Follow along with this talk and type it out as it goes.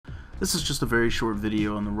This is just a very short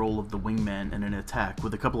video on the role of the wingman in an attack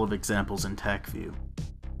with a couple of examples in TAC view.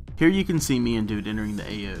 Here you can see me and Dude entering the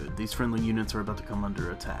AO. These friendly units are about to come under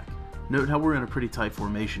attack. Note how we're in a pretty tight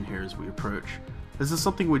formation here as we approach. This is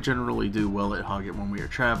something we generally do well at Hoggett when we are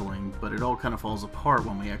traveling, but it all kind of falls apart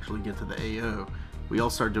when we actually get to the AO. We all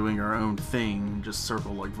start doing our own thing, just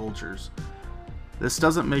circle like vultures. This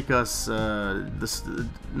doesn't make us,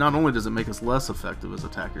 not only does it make us less effective as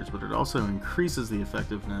attackers, but it also increases the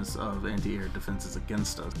effectiveness of anti-air defenses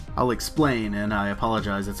against us. I'll explain, and I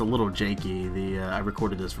apologize, it's a little janky. I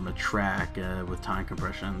recorded this from a track with time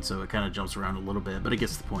compression, so it kind of jumps around a little bit, but it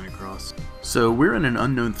gets the point across. So we're in an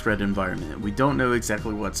unknown threat environment. We don't know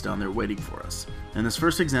exactly what's down there waiting for us. In this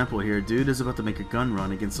first example here, Dude is about to make a gun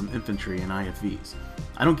run against some infantry and IFVs.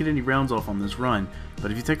 I don't get any rounds off on this run,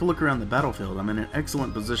 but if you take a look around the battlefield, I'm in an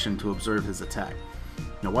excellent position to observe his attack.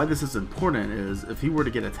 Now why this is important is, if he were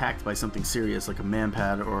to get attacked by something serious like a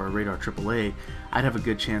manpad or a radar AAA, I'd have a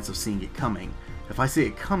good chance of seeing it coming. If I see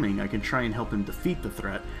it coming, I can try and help him defeat the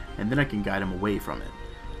threat, and then I can guide him away from it.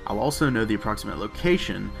 I'll also know the approximate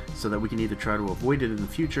location, so that we can either try to avoid it in the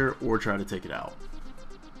future, or try to take it out.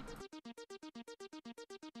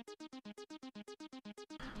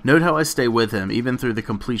 Note how I stay with him even through the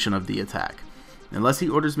completion of the attack. Unless he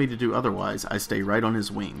orders me to do otherwise, I stay right on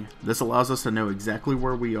his wing. This allows us to know exactly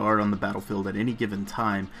where we are on the battlefield at any given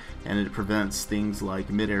time, and it prevents things like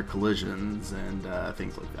mid-air collisions and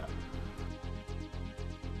things like that.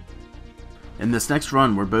 In this next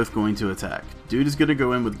run, we're both going to attack. Dude is going to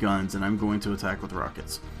go in with guns, and I'm going to attack with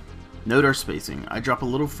rockets. Note our spacing. I drop a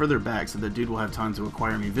little further back so that Dude will have time to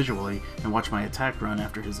acquire me visually and watch my attack run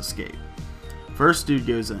after his escape. First, Dude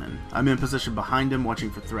goes in. I'm in position behind him, watching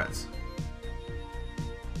for threats.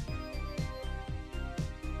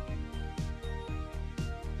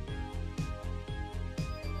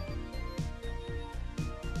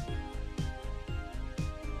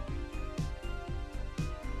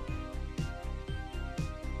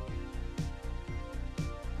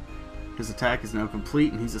 His attack is now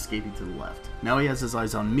complete and he's escaping to the left. Now he has his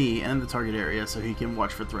eyes on me and the target area so he can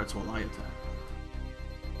watch for threats while I attack.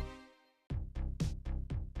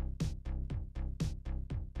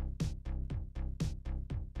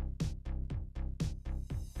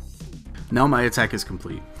 Now my attack is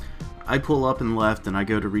complete. I pull up and left and I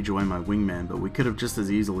go to rejoin my wingman, but we could have just as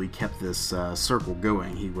easily kept this circle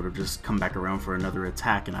going. He would have just come back around for another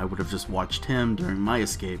attack and I would have just watched him during my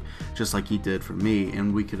escape, just like he did for me,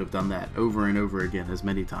 and we could have done that over and over again as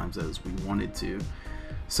many times as we wanted to.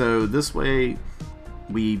 So this way,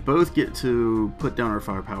 we both get to put down our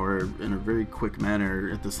firepower in a very quick manner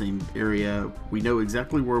at the same area. We know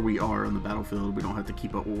exactly where we are on the battlefield. We don't have to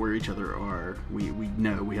keep up with where each other are. We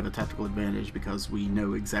know we have a tactical advantage because we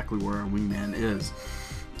know exactly where our wingman is.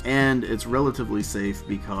 And it's relatively safe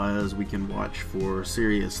because we can watch for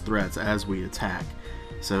serious threats as we attack.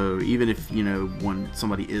 So even if, you know, when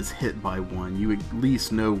somebody is hit by one, you at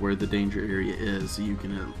least know where the danger area is so you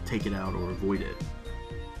can take it out or avoid it.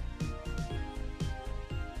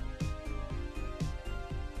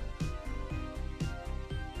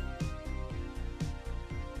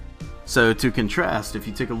 So to contrast, if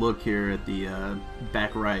you take a look here at the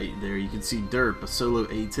back right there, you can see Derp, a solo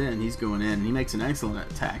A10, he's going in and he makes an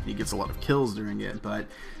excellent attack. He gets a lot of kills during it, but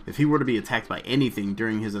if he were to be attacked by anything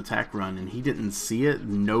during his attack run and he didn't see it,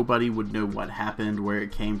 nobody would know what happened, where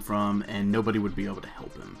it came from, and nobody would be able to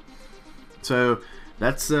help him. So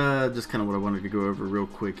that's just kind of what I wanted to go over real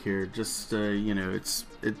quick here. Just, you know,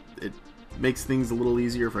 it makes things a little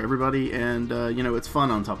easier for everybody, and you know, it's fun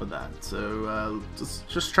on top of that. So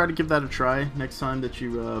just try to give that a try next time that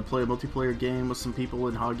you play a multiplayer game with some people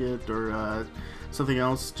in Hoggett or something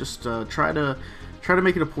else. Just try to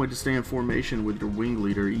make it a point to stay in formation with your wing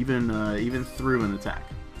leader, even through an attack.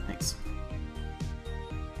 Thanks.